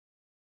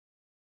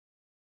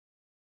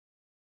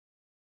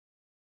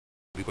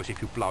because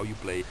if you plow, you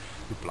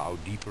plow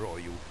deeper, or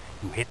you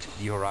hit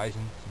the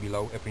horizon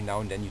below every now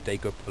and then. You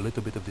take up a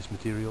little bit of this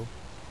material.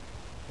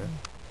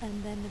 Yeah.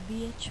 And then the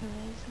BH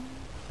horizon.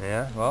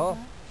 Yeah. Well,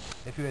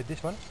 if you had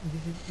this one,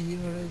 this is E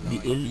horizon. The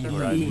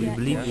horizon. We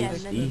believe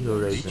it's E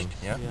horizon.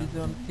 Yeah. This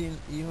is on thin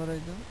E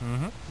horizon.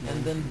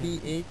 And then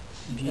BH,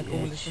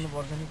 accumulation of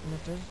organic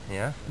matter.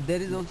 Yeah.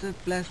 There is also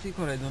plastic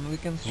horizon. We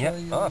can show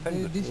you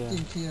very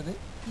distinct here.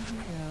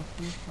 Yeah,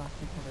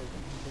 plastic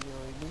horizon.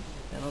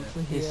 And also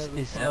here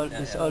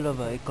It's all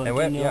over.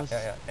 Continuous.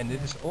 And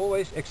it is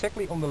always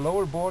exactly on the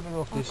lower border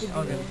of this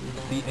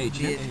BH.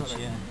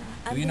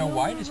 Do you know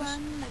why this is?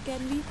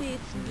 Can we say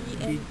it's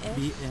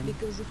BNS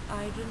because of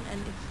iron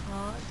and it's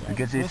hard?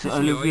 Because it's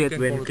only weird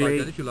when clay.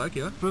 If you like,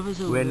 yeah.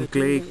 When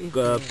clay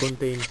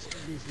contains.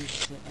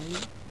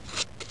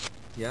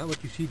 Yeah,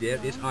 what you see there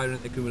is iron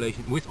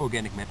accumulation with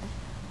organic matter.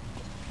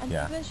 And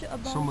Yeah.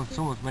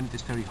 Somewhat when it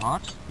is very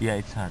hard. Yeah,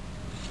 it's hard.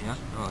 Yeah.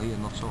 Oh, here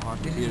not so hard.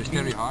 Here is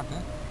very hard,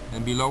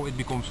 and below it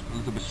becomes a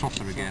little bit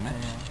softer again.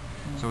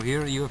 So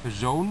here you have a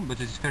zone, but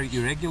it is very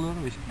irregular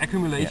with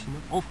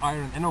accumulation of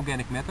iron and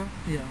organic matter,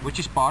 which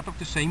is part of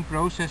the same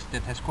process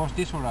that has caused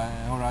this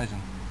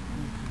horizon.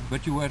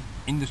 But you were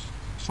in the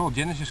soil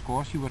genesis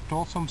course, you were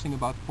taught something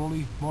about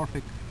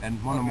polymorphic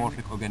and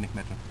monomorphic organic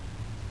matter.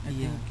 I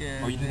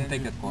think, oh, you didn't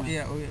take that course?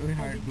 Yeah, we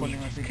heard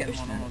polymorphic and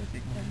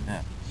monomorphic.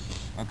 Yeah.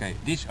 Okay,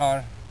 these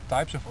are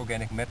types of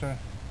organic matter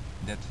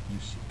that you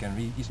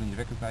can easily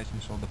recognize in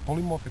the soil. The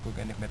polymorphic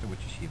organic matter,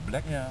 which is here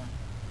black,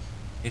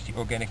 is the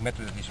organic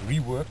matter that is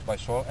reworked by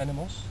soil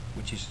animals,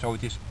 which is so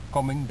it is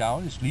coming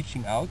down, it's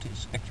leaching out,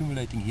 it's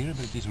accumulating here,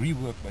 but it is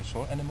reworked by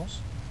soil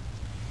animals.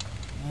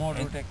 More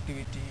root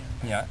activity.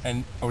 Yeah,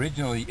 and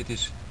originally it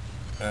is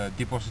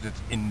deposited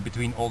in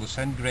between all the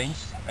sand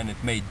grains, and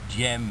it may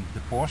jam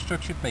the pore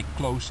structure, it may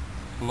close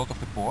a lot of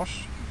the pores,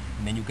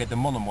 and then you get the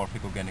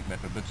monomorphic organic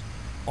matter. But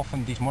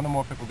often this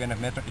monomorphic organic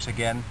matter is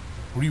again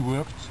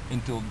reworked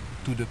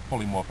to the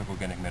polymorphic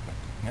organic matter.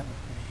 Yeah?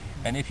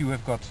 And if you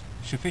have got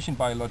sufficient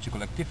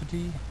biological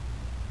activity,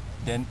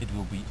 then it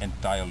will be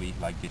entirely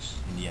like this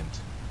in the end.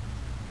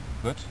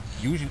 But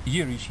usually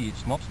here you see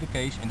it's not the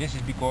case, and this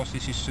is because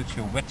this is such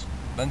a wet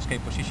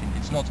landscape position.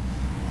 It's not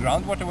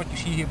groundwater what you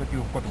see here, but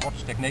you've got water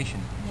stagnation.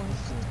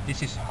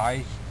 This is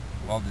high,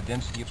 well, the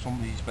density of some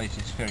of these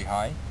places is very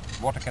high.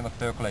 Water cannot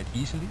percolate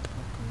easily.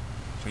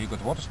 So you've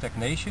got water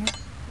stagnation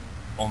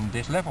on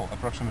this level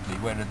approximately,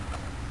 where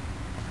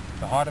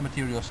the harder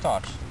material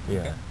starts.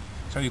 Okay?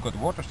 So you've got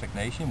water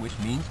stagnation, which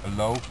means a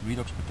low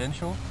redox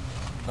potential,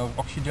 low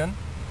oxygen,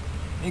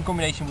 in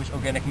combination with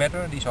organic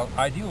matter. These are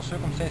ideal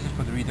circumstances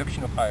for the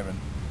reduction of iron.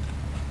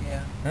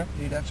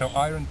 So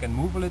iron can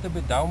move a little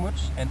bit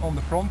downwards, and on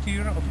the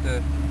frontier of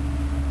the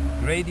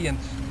gradient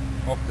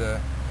of the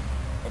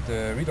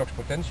redox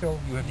potential,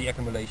 you have the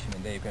accumulation,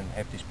 and there you can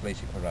have this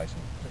placing horizon.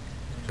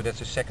 So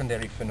that's a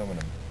secondary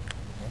phenomenon.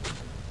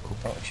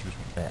 Oh, excuse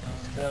me.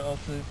 There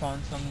also we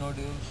found some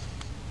nodules.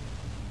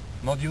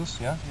 Nodules,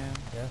 yeah?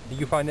 Did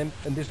you find them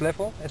in this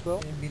level as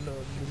well? Below.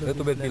 A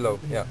little bit below,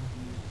 yeah.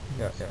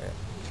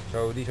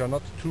 So these are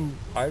not true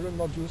iron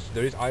nodules.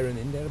 There is iron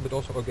in there, but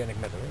also organic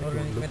matter.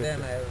 Organic matter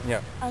and iron.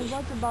 Yeah. And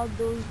what about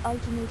those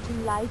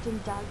alternating light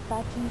and dark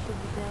patterns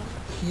over there?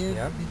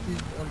 Here, this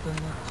is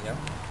alternate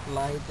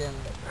light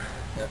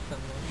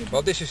and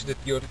Well, this is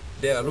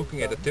they are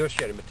looking at a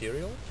tertiary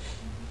material,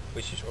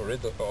 which is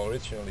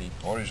originally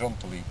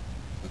horizontally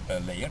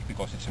layered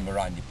because it's a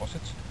marine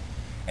deposit.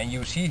 And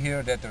you see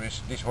here that there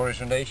is this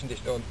horizontalization,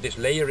 this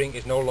layering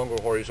is no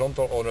longer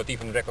horizontal or not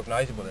even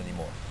recognizable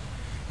anymore.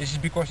 This is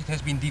because it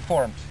has been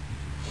deformed.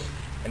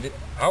 And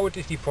how it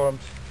is deformed,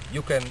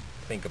 you can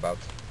think about.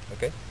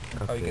 Okay?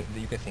 How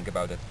you can think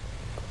about it.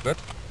 But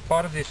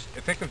part of this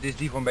effect of this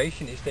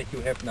deformation is that you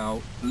have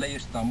now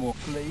layers that are more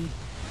clay,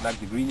 like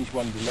the greenish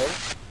one below,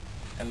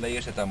 and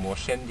layers that are more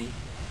sandy,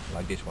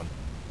 like this one,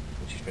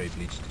 which is very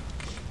bleached.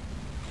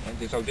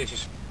 And so this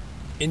is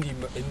in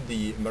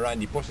the marine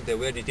deposit. There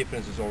were the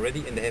differences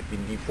already, and they have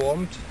been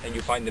deformed, and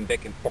you find them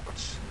back in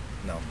pockets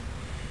now.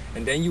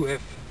 And then you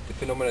have the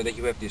phenomena that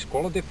you have these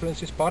color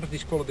differences. Part of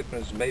these color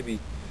differences may be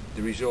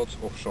the result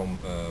of some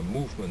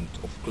movement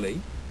of clay.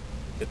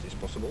 That is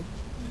possible.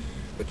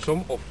 But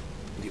some of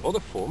the other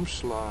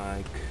forms,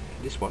 like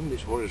this one,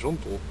 this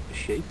horizontal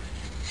shape,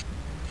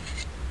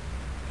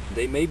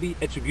 they may be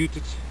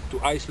attributed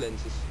to ice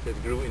lenses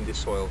that grew in this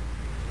soil.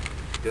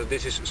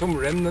 This is some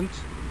remnant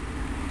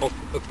of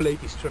a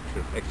platy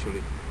structure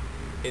actually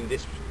in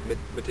this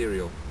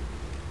material.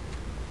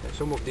 And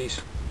some of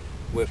these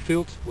were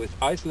filled with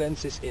ice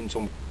lenses in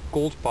some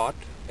cold part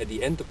at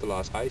the end of the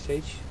last ice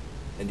age,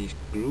 and these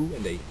grew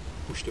and they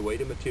pushed away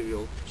the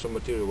material. Some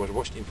material was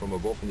washed in from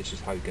above, and this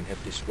is how you can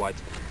have these white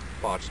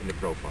parts in the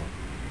profile.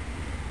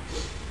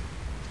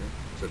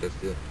 So that's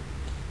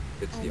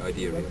the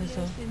idea really.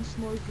 It's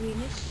more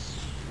greenish.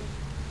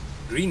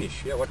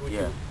 Greenish, yeah. What would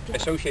you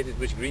associate it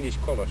with greenish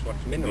colors?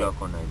 What's mineral?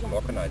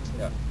 Glauconite,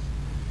 yeah.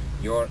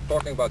 You're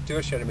talking about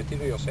tertiary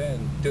materials,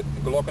 and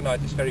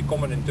glauconite is very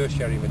common in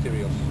tertiary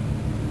materials.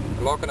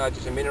 Glauconite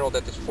is a mineral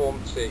that is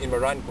formed in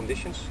marine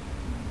conditions.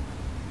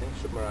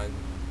 submarine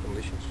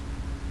conditions.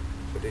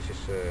 So this is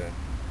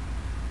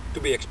to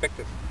be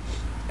expected.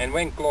 And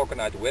when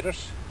glauconite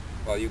weathers,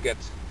 well, you get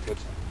what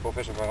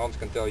Professor Van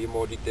can tell you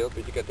more detailed,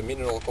 but you get a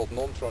mineral called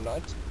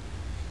non-thronite,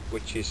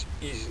 which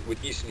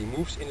easily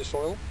moves in the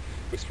soil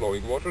with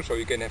flowing water. So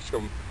you can have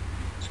some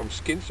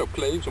skin, some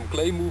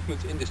clay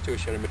movement in this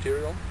tertiary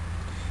material.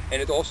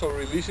 And it also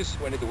releases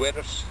when it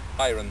weathers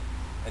iron,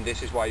 and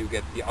this is why you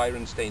get the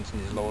iron stains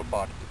in the lower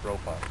part of the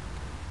profile.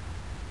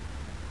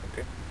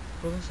 Okay.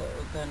 Professor,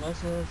 can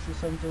also see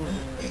something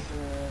with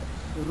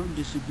the root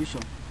distribution.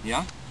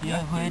 Yeah?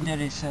 Yeah, where there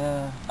is,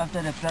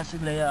 after the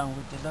plastic layer and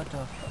with a lot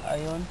of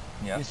iron,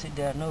 you see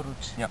there are no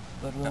roots. Yeah.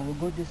 But when we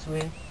go this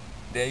way,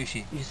 there you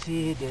see. You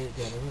see the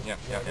roots.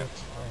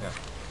 Yeah.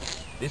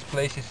 This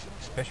place is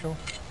special.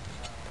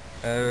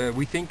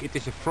 We think it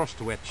is a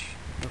frost wedge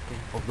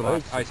of the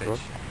last ice age.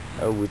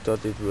 We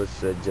thought it was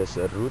just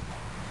a root.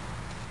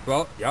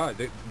 Well, yeah,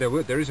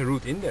 there is a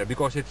root in there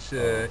because it's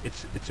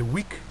a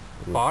weak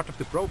part of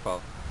the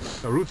profile.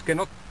 The roots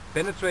cannot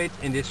penetrate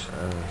in this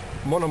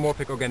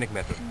monomorphic organic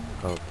matter.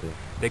 Okay.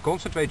 They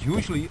concentrate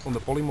usually on the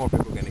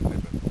polymorphic organic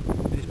matter.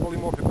 This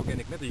polymorphic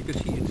organic matter, you can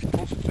see it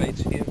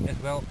concentrates here as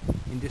well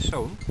in this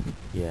zone.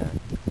 Yeah.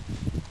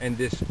 And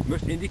this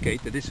must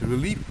indicate that this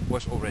relief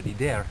was already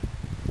there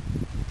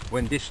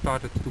when this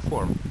started to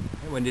form,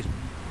 when this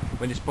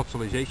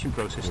fossilization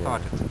process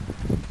started.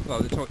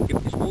 Well, so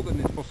if it's older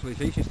than this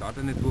fossilization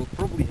started, then it will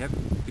probably have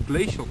a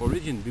glacial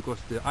origin because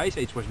the ice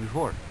age was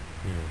before.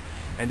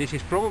 Yeah. And this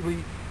is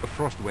probably a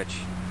frost wedge.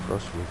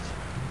 Frost wedge.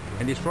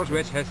 And this frost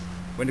wedge has,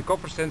 when the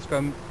copper sands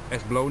come,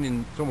 has blown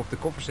in some of the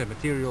copper sand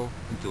material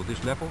until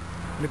this level.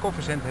 And the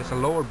copper sand has a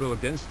lower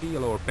bulk density, a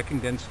lower packing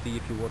density,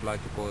 if you would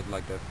like to call it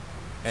like that.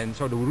 And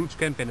so the roots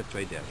can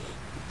penetrate there.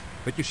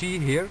 But you see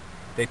here,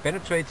 they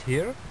penetrate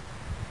here,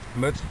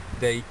 but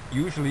they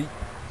usually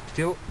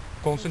still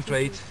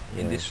concentrate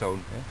in this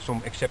zone.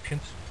 Some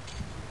exceptions,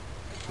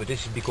 but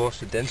this is because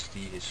the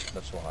density is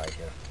not so high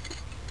here.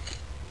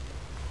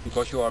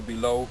 Because you are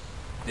below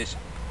this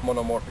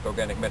monomorphic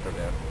organic matter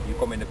there. You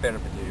come in the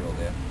parent material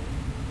there.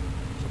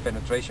 So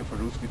penetration for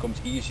roots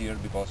becomes easier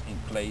because in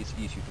clay it's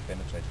easier to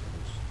penetrate for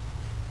roots.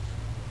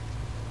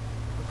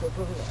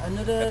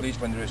 At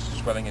least when there is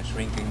swelling and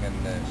shrinking and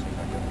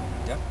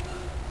yeah.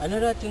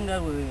 Another thing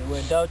that we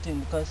were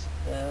doubting because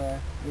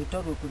we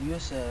thought we could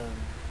use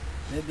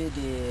maybe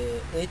the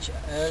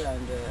HL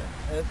and the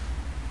F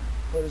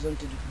horizon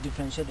to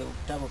differentiate the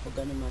type of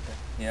organic matter.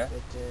 Yeah.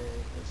 But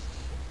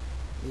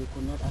we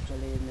could not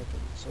actually make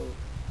it. So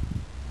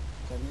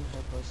can you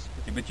help us?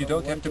 Yeah, but you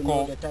don't have to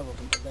call the type of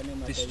organic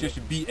matter. This is just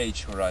a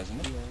BH horizon.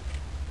 Yeah.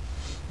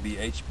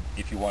 BH,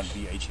 if you want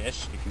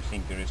BHS, if you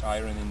think there is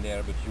iron in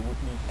there, but you would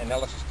need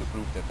analysis to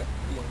prove that.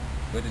 Yeah.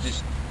 But it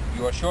is,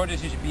 you are sure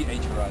this is a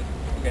BH horizon.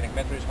 Organic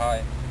matter is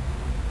high.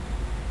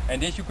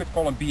 And this you could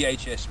call a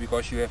BHS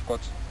because you have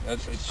got,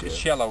 it's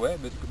shallow,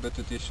 but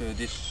it is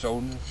this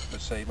zone,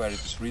 let's say, where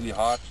it is really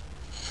hard.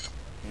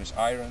 There is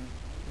iron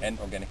and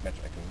organic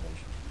matter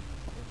accumulation.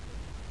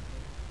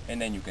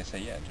 And then you can say,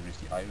 yeah, there is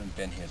the iron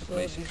pen here. The So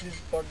place. this is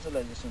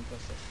fossilization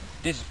process.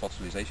 This is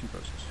fossilization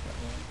process. Yeah.